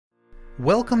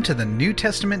Welcome to the New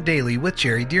Testament Daily with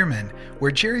Jerry Dearman,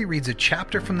 where Jerry reads a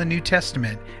chapter from the New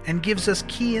Testament and gives us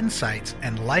key insights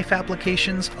and life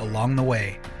applications along the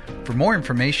way. For more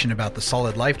information about the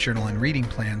Solid Life Journal and reading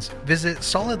plans, visit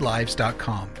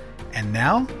solidlives.com. And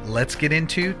now, let's get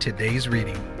into today's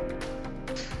reading.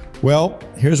 Well,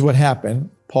 here's what happened.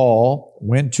 Paul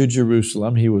went to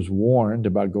Jerusalem. He was warned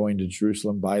about going to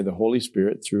Jerusalem by the Holy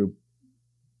Spirit through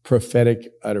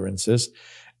prophetic utterances,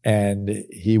 and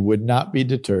he would not be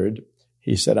deterred.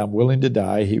 He said, I'm willing to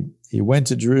die. He went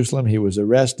to Jerusalem. He was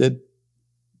arrested.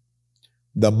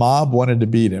 The mob wanted to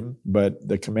beat him, but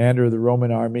the commander of the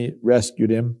Roman army rescued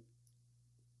him.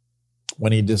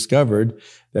 When he discovered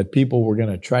that people were going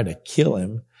to try to kill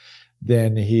him,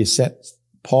 then he sent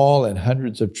Paul and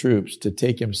hundreds of troops to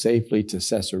take him safely to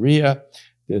Caesarea,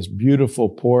 this beautiful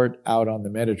port out on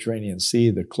the Mediterranean Sea,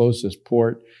 the closest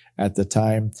port at the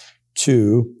time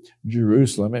to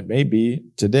Jerusalem. It may be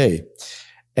today.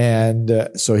 And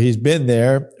so he's been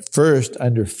there first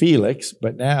under Felix,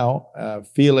 but now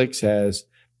Felix has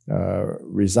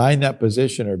resigned that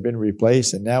position or been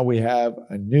replaced, and now we have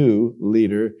a new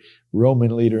leader,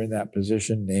 Roman leader in that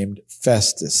position named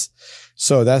Festus.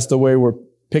 So that's the way we're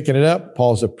picking it up.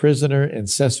 Paul's a prisoner in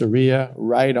Caesarea,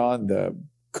 right on the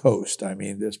coast. I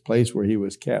mean, this place where he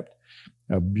was kept.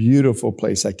 A beautiful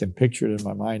place. I can picture it in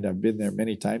my mind. I've been there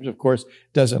many times. Of course,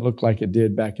 it doesn't look like it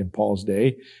did back in Paul's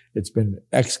day. It's been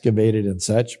excavated and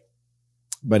such,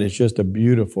 but it's just a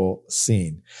beautiful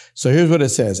scene. So here's what it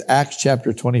says, Acts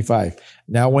chapter 25.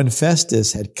 Now when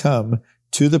Festus had come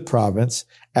to the province,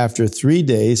 after 3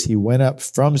 days, he went up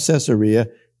from Caesarea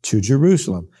to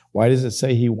Jerusalem. Why does it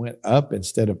say he went up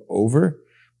instead of over?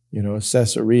 You know,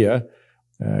 Caesarea,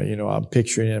 I'm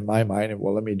picturing it in my mind, and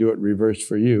well, let me do it reverse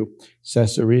for you.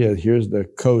 Caesarea, here's the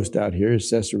coast out here,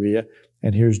 is Caesarea,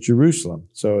 and here's Jerusalem.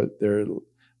 So they're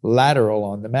lateral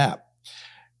on the map.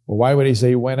 Well, why would he say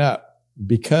he went up?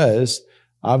 Because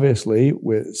obviously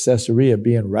with Caesarea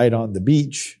being right on the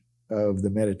beach of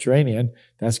the Mediterranean,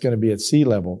 that's going to be at sea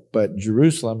level. But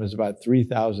Jerusalem is about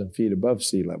 3,000 feet above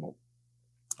sea level.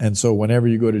 And so whenever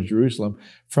you go to Jerusalem,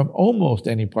 from almost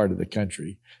any part of the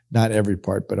country, not every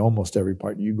part, but almost every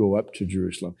part, you go up to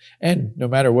Jerusalem. And no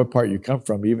matter what part you come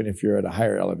from, even if you're at a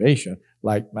higher elevation,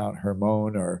 like Mount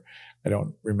Hermon, or I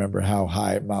don't remember how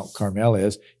high Mount Carmel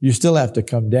is, you still have to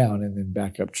come down and then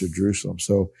back up to Jerusalem.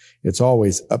 So it's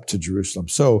always up to Jerusalem.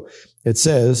 So it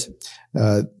says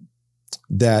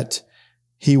that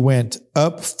he went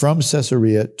up from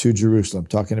Caesarea to Jerusalem,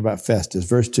 talking about Festus.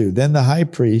 Verse 2, then the high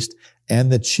priest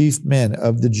and the chief men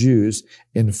of the Jews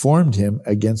informed him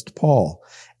against Paul,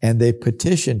 and they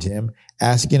petitioned him,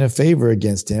 asking a favor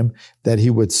against him, that he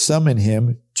would summon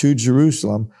him to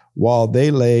Jerusalem while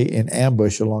they lay in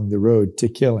ambush along the road to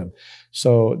kill him.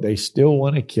 So they still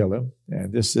want to kill him,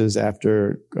 and this is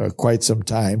after quite some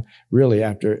time, really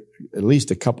after at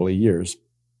least a couple of years.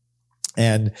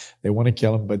 And they want to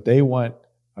kill him, but they want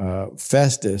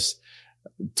Festus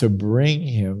to bring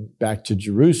him back to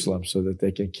Jerusalem so that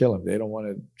they can kill him. They don't want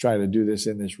to try to do this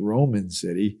in this Roman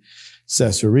city,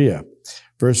 Caesarea.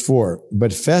 Verse 4,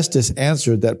 but Festus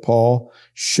answered that Paul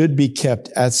should be kept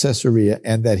at Caesarea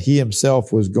and that he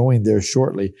himself was going there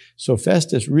shortly. So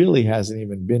Festus really hasn't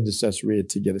even been to Caesarea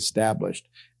to get established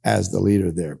as the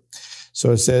leader there.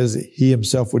 So it says he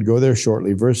himself would go there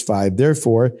shortly. Verse 5,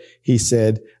 therefore he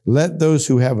said, let those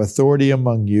who have authority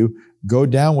among you go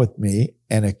down with me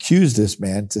and accuse this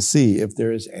man to see if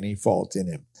there is any fault in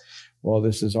him. Well,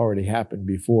 this has already happened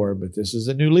before, but this is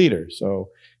a new leader, so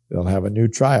they'll have a new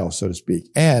trial, so to speak.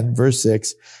 And verse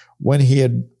 6, when he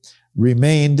had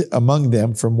remained among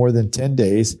them for more than 10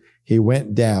 days, he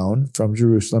went down from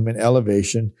Jerusalem in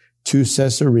elevation to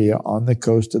Caesarea on the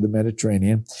coast of the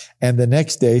Mediterranean. And the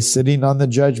next day, sitting on the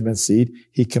judgment seat,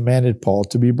 he commanded Paul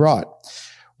to be brought.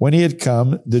 When he had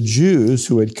come, the Jews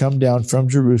who had come down from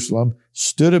Jerusalem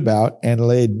stood about and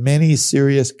laid many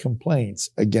serious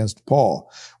complaints against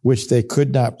Paul, which they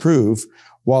could not prove,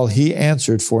 while he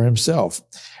answered for himself.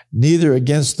 Neither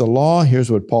against the law, here's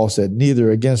what Paul said,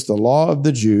 neither against the law of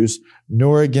the Jews,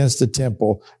 nor against the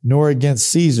temple, nor against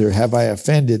Caesar have I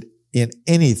offended in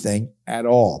anything at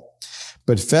all.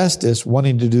 But Festus,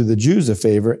 wanting to do the Jews a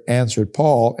favor, answered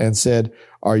Paul and said,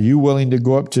 are you willing to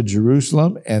go up to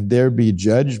Jerusalem and there be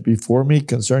judged before me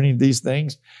concerning these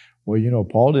things? Well,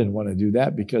 Paul didn't want to do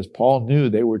that because Paul knew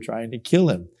they were trying to kill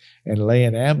him and lay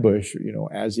an ambush,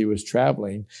 as he was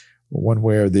traveling one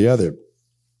way or the other.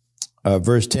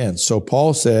 Verse 10, so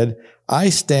Paul said, I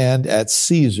stand at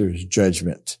Caesar's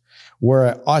judgment, where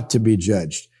I ought to be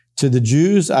judged. To the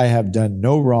Jews I have done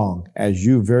no wrong, as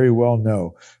you very well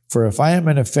know. For if I am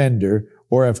an offender,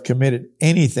 or have committed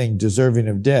anything deserving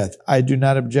of death, I do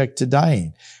not object to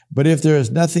dying. But if there is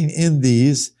nothing in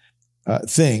these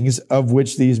things of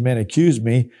which these men accuse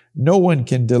me, no one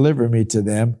can deliver me to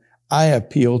them. I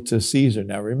appeal to Caesar.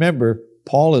 Now remember,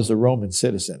 Paul is a Roman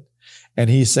citizen, and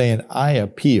he's saying, I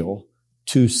appeal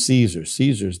to Caesar.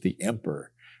 Caesar's the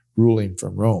emperor ruling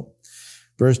from Rome.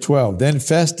 Verse 12, then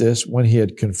Festus, when he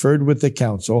had conferred with the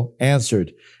council,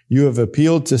 answered, you have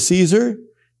appealed to Caesar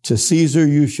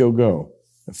you shall go.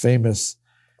 A famous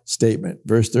statement.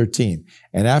 Verse 13,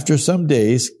 and after some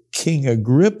days, King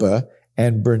Agrippa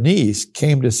and Bernice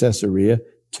came to Caesarea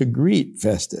to greet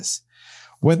Festus.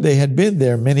 When they had been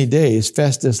there many days,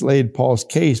 Festus laid Paul's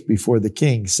case before the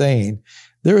king, saying,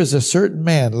 there is a certain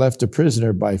man left a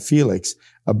prisoner by Felix,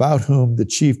 about whom the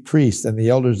chief priests and the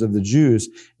elders of the Jews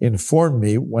informed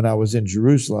me when I was in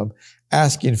Jerusalem,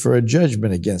 asking for a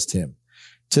judgment against him.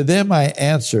 To them I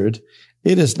answered,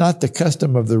 it is not the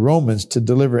custom of the Romans to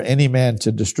deliver any man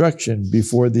to destruction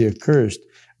before the accursed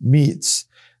meets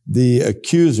the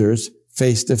accusers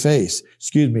face to face.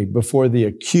 Before the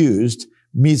accused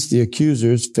meets the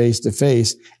accusers face to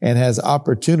face and has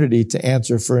opportunity to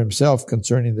answer for himself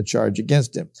concerning the charge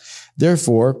against him.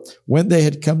 Therefore, when they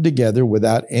had come together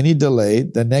without any delay,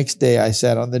 the next day I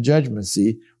sat on the judgment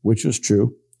seat, which was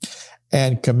true,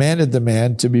 and commanded the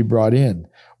man to be brought in.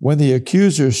 When the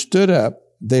accusers stood up,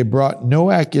 they brought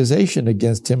no accusation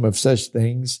against him of such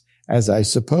things as I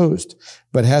supposed,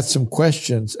 but had some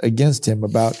questions against him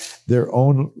about their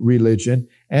own religion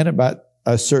and about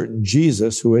a certain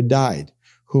Jesus who had died,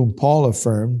 whom Paul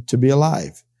affirmed to be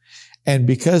alive. And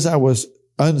because I was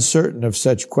uncertain of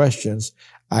such questions,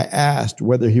 I asked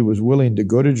whether he was willing to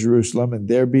go to Jerusalem and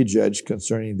there be judged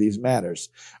concerning these matters.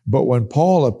 But when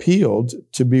Paul appealed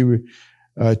to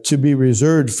be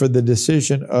reserved for the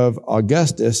decision of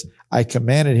Augustus, I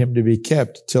commanded him to be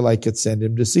kept till I could send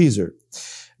him to Caesar.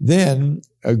 Then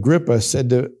Agrippa said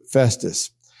to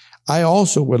Festus, I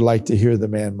also would like to hear the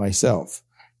man myself.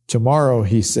 Tomorrow,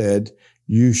 he said,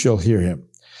 you shall hear him.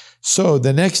 So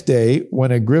the next day,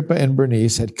 when Agrippa and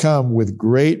Bernice had come with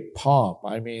great pomp,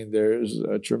 there's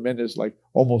a tremendous,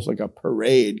 almost like a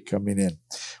parade coming in,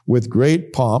 with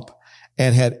great pomp,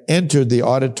 and had entered the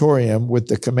auditorium with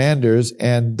the commanders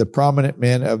and the prominent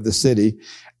men of the city,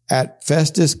 at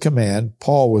Festus' command,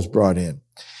 Paul was brought in.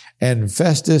 And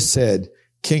Festus said,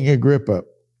 King Agrippa,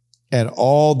 and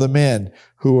all the men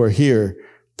who are here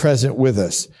present with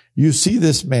us, you see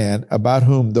this man about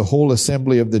whom the whole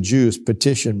assembly of the Jews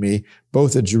petitioned me,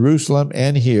 both at Jerusalem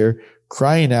and here,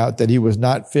 crying out that he was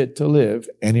not fit to live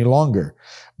any longer.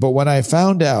 But when I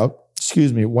found that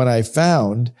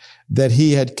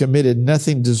he had committed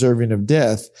nothing deserving of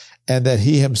death, and that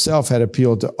he himself had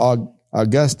appealed to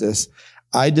Augustus,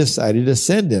 I decided to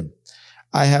send him.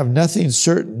 I have nothing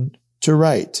certain to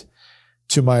write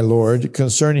to my Lord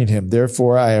concerning him.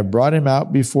 Therefore, I have brought him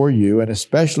out before you, and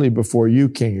especially before you,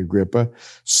 King Agrippa,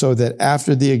 so that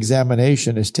after the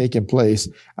examination has taken place,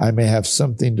 I may have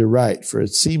something to write. For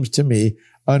it seems to me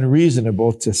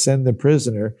unreasonable to send the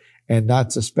prisoner and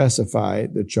not to specify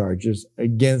the charges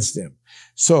against him.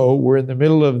 So we're in the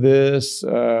middle of this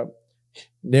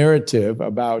narrative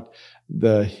about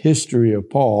the history of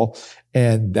Paul,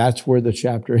 and that's where the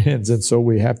chapter ends. And so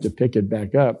we have to pick it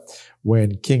back up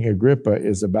when King Agrippa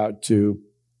is about to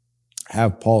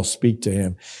have Paul speak to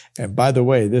him. And by the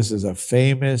way, this is a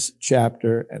famous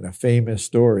chapter and a famous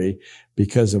story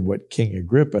because of what King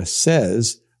Agrippa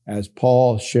says as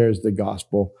Paul shares the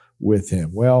gospel with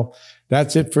him. Well,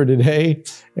 that's it for today,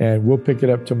 and we'll pick it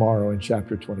up tomorrow in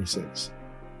chapter 26.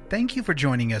 Thank you for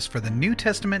joining us for the New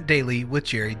Testament Daily with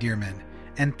Jerry Dearman.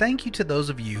 And thank you to those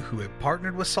of you who have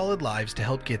partnered with Solid Lives to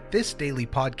help get this daily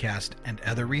podcast and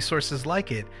other resources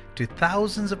like it to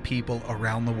thousands of people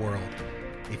around the world.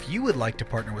 If you would like to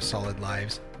partner with Solid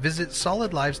Lives, visit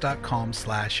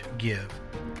solidlives.com/give.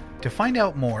 To find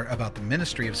out more about the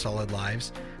ministry of Solid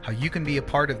Lives, how you can be a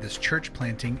part of this church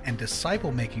planting and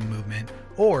disciple-making movement,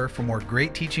 or for more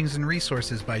great teachings and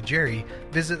resources by Jerry,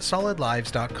 visit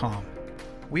solidlives.com.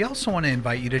 We also want to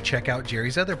invite you to check out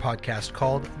Jerry's other podcast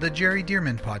called The Jerry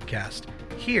Dearman Podcast.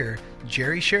 Here,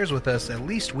 Jerry shares with us at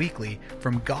least weekly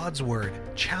from God's Word,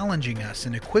 challenging us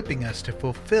and equipping us to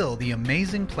fulfill the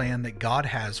amazing plan that God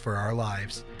has for our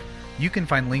lives. You can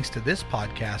find links to this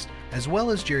podcast as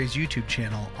well as Jerry's YouTube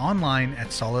channel online at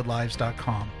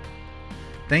solidlives.com.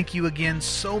 Thank you again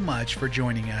so much for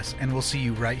joining us, and we'll see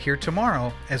you right here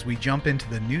tomorrow as we jump into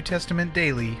the New Testament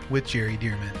Daily with Jerry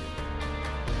Dearman.